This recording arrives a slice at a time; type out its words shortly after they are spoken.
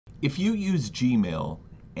If you use Gmail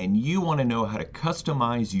and you want to know how to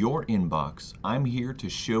customize your inbox, I'm here to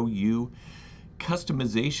show you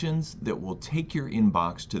customizations that will take your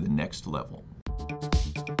inbox to the next level.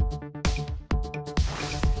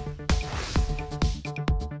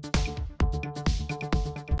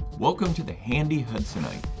 Welcome to the Handy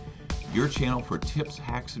Hudsonite, your channel for tips,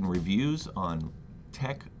 hacks, and reviews on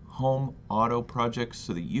tech, home, auto projects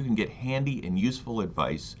so that you can get handy and useful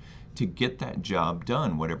advice to get that job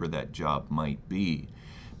done, whatever that job might be.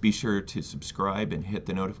 Be sure to subscribe and hit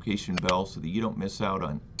the notification bell so that you don't miss out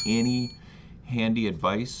on any handy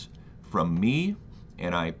advice from me.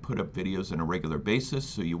 And I put up videos on a regular basis,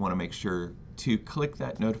 so you want to make sure to click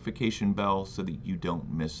that notification bell so that you don't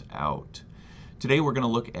miss out. Today we're going to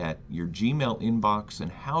look at your Gmail inbox and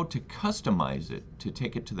how to customize it to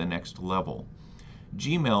take it to the next level.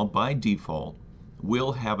 Gmail by default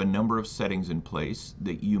will have a number of settings in place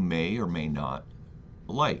that you may or may not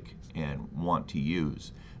like and want to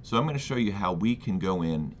use. So I'm going to show you how we can go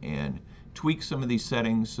in and tweak some of these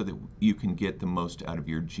settings so that you can get the most out of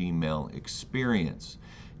your Gmail experience.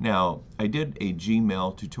 Now, I did a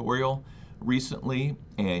Gmail tutorial recently,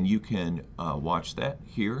 and you can watch that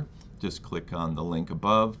here. Just click on the link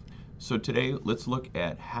above. So today, let's look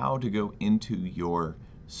at how to go into your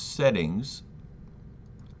settings.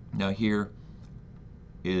 Now here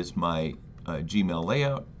is my Gmail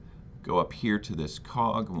layout. Go up here to this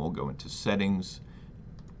cog and we'll go into settings.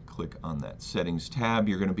 Click on that settings tab.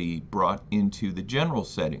 You're going to be brought into the general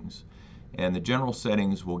settings, and the general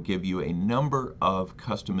settings will give you a number of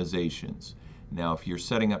customizations. Now if you're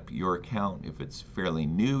setting up your account, if it's fairly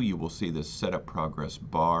new, you will see this setup progress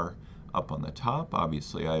bar up on the top.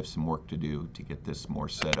 Obviously I have some work to do to get this more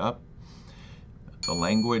set up. The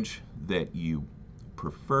language that you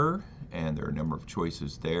prefer, and there are a number of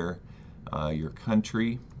choices there. Your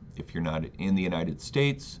country, if you're not in the United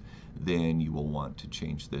States, then you will want to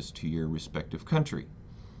change this to your respective country.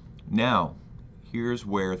 Now, here's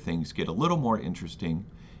where things get a little more interesting,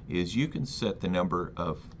 is you can set the number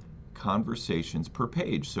of conversations per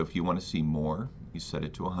page. So if you want to see more, you set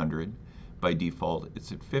it to 100. By default,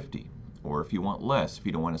 it's at 50. Or if you want less, if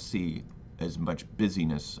you don't want to see as much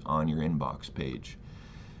busyness on your inbox page.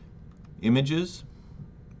 Images,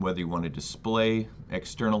 whether you want to display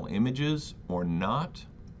external images or not,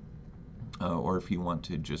 or if you want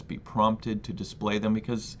to just be prompted to display them,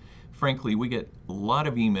 because frankly we get a lot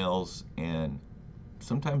of emails and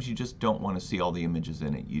sometimes you just don't want to see all the images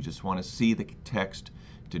in it. You just want to see the text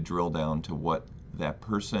to drill down to what that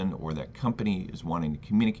person or that company is wanting to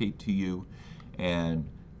communicate to you, and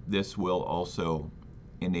this will also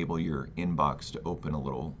enable your inbox to open a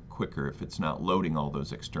little quicker if it's not loading all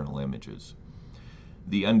those external images.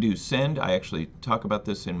 The undo send, I actually talk about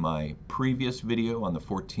this in my previous video on the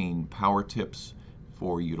 14 power tips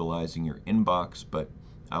for utilizing your inbox, but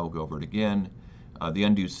I will go over it again. The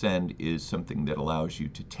undo send is something that allows you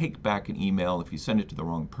to take back an email if you send it to the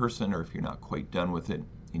wrong person, or if you're not quite done with it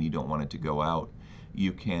and you don't want it to go out.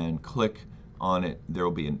 You can click on it. There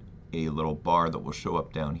will be a little bar that will show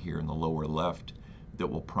up down here in the lower left that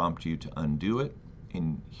will prompt you to undo it.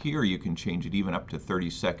 And here you can change it even up to 30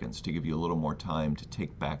 seconds to give you a little more time to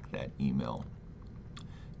take back that email.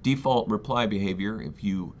 Default reply behavior, if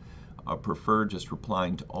you prefer just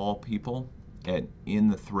replying to all people in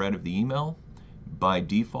the thread of the email, by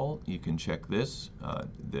default you can check this.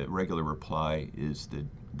 The regular reply is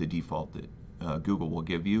the default that Google will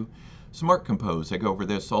give you. Smart Compose, I go over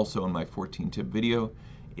this also in my 14-tip video.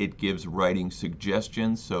 It gives writing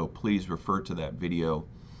suggestions, so please refer to that video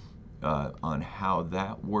on how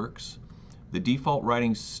that works. The default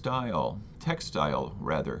writing style, text style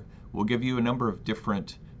rather, will give you a number of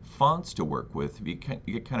different fonts to work with. If you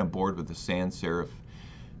get kind of bored with the sans serif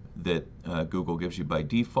that Google gives you by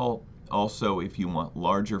default. Also, if you want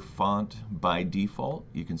larger font by default,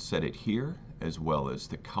 you can set it here, as well as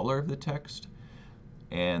the color of the text,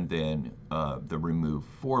 and then the remove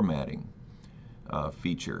formatting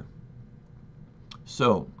feature.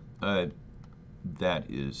 So that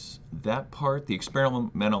is that part. The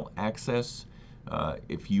experimental access,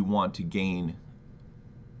 if you want to get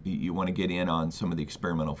in on some of the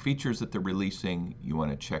experimental features that they're releasing, you want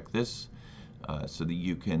to check this so that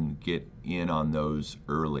you can get in on those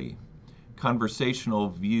early. Conversational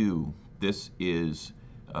view, this is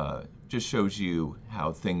just shows you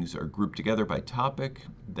how things are grouped together by topic.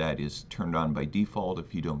 That is turned on by default.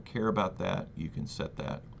 If you don't care about that, you can set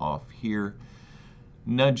that off here.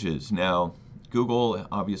 Nudges. Now, Google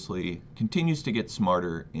obviously continues to get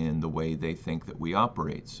smarter in the way they think that we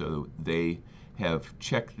operate. So they have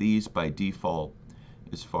checked these by default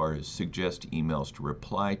as far as suggest emails to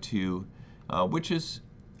reply to, which is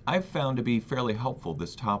I've found to be fairly helpful,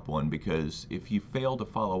 this top one, because if you fail to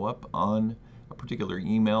follow up on a particular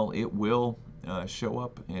email, it will show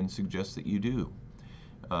up and suggest that you do.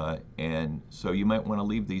 And so you might want to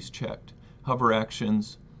leave these checked. Hover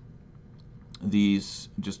actions, these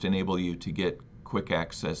just enable you to get quick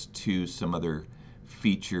access to some other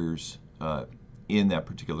features in that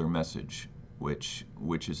particular message, which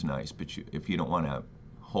is nice. But if you don't want a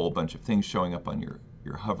whole bunch of things showing up on your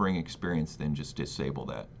hovering experience, then just disable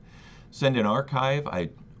that. Send and archive, I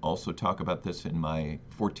also talk about this in my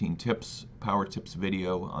 14 tips, power tips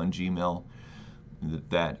video on Gmail,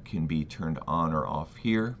 that can be turned on or off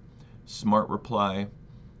here. Smart reply,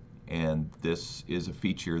 and this is a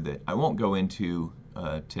feature that I won't go into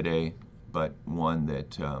today, but one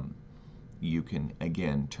that you can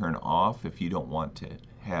again turn off if you don't want to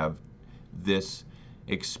have this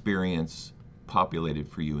experience populated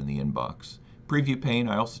for you in the inbox. Preview pane,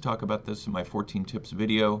 I also talk about this in my 14 tips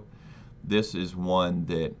video. This is one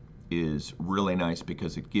that is really nice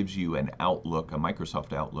because it gives you an Outlook, a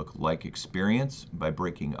Microsoft Outlook-like experience by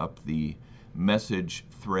breaking up the message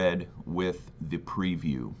thread with the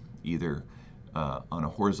preview, either on a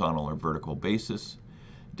horizontal or vertical basis.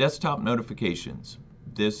 Desktop notifications.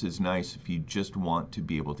 This is nice if you just want to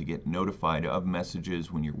be able to get notified of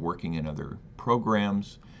messages when you're working in other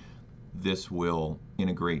programs. This will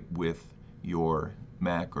integrate with your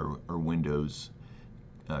Mac or Windows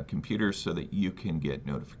computer so that you can get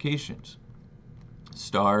notifications.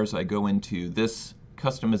 Stars, I go into this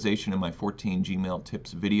customization in my 14 Gmail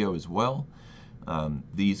tips video as well.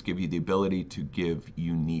 These give you the ability to give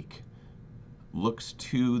unique looks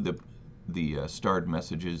to the starred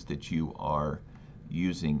messages that you are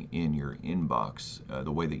using in your inbox.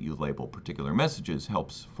 The way that you label particular messages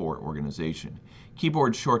helps for organization.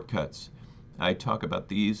 Keyboard shortcuts. I talk about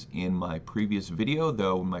these in my previous video,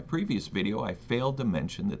 though in my previous video I failed to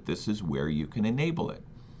mention that this is where you can enable it.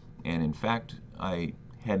 And in fact, I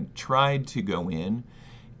had tried to go in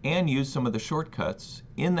and use some of the shortcuts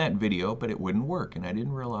in that video, but it wouldn't work, and I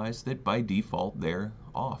didn't realize that by default they're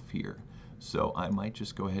off here. So I might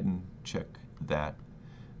just go ahead and check that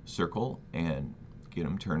circle and get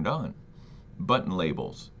them turned on. Button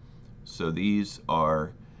labels. So these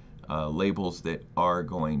are labels that are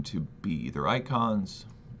going to be either icons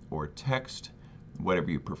or text, whatever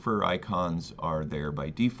you prefer. Icons are there by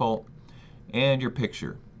default, and your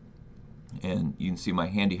picture. And you can see my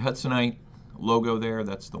Handy Hudsonite logo there.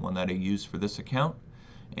 That's the one that I use for this account,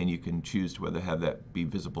 and you can choose to whether have that be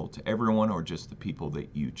visible to everyone or just the people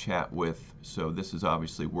that you chat with. So this is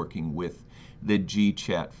obviously working with the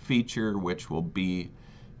GChat feature, which will be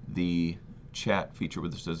the chat feature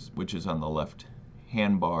which is on the left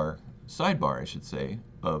sidebar, I should say,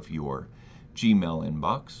 of your Gmail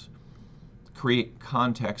inbox. Create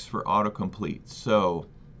context for autocomplete. So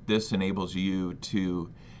this enables you to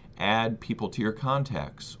add people to your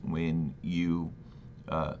contacts when you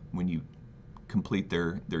complete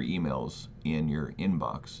their emails in your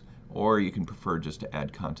inbox, or you can prefer just to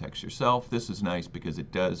add contacts yourself. This is nice because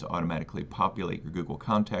it does automatically populate your Google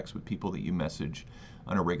Contacts with people that you message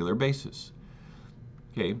on a regular basis.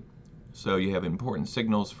 Okay, so you have important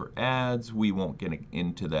signals for ads. We won't get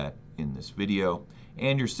into that in this video.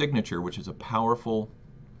 And your signature, which is a powerful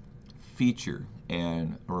feature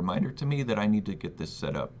and a reminder to me that I need to get this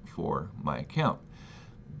set up for my account.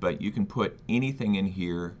 But you can put anything in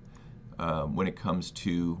here when it comes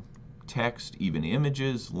to text, even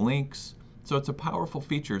images, links. So it's a powerful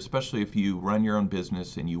feature, especially if you run your own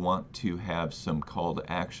business and you want to have some call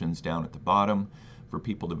to actions down at the bottom for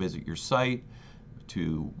people to visit your site,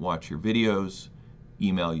 to watch your videos,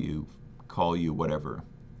 email you, call you, whatever.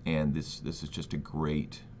 And this is just a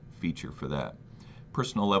great feature for that.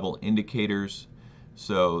 Personal level indicators.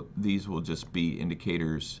 So these will just be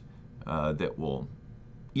indicators that will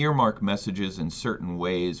earmark messages in certain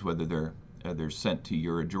ways, whether they're sent to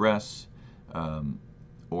your address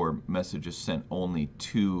or messages sent only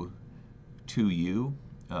to you,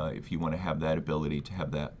 if you want to have that ability to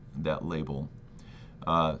have that label.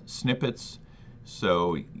 Snippets.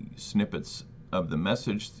 So snippets of the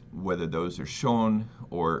message, whether those are shown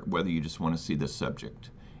or whether you just want to see the subject.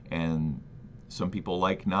 And some people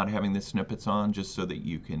like not having the snippets on just so that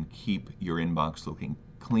you can keep your inbox looking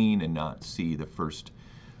clean and not see the first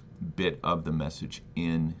bit of the message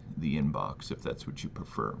in the inbox, if that's what you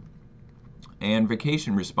prefer. And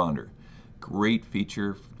vacation responder. Great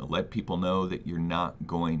feature to let people know that you're not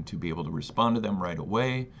going to be able to respond to them right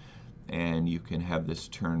away, and you can have this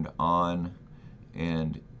turned on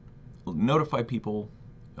and notify people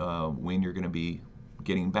when you're going to be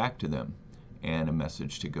getting back to them and a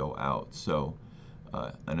message to go out. So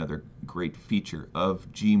another great feature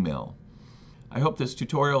of Gmail. I hope this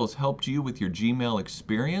tutorial has helped you with your Gmail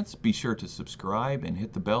experience. Be sure to subscribe and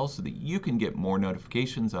hit the bell so that you can get more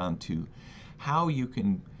notifications on to how you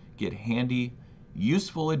can get handy,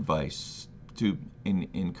 useful advice to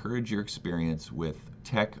encourage your experience with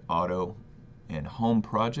tech, auto, and home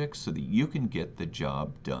projects so that you can get the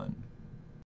job done.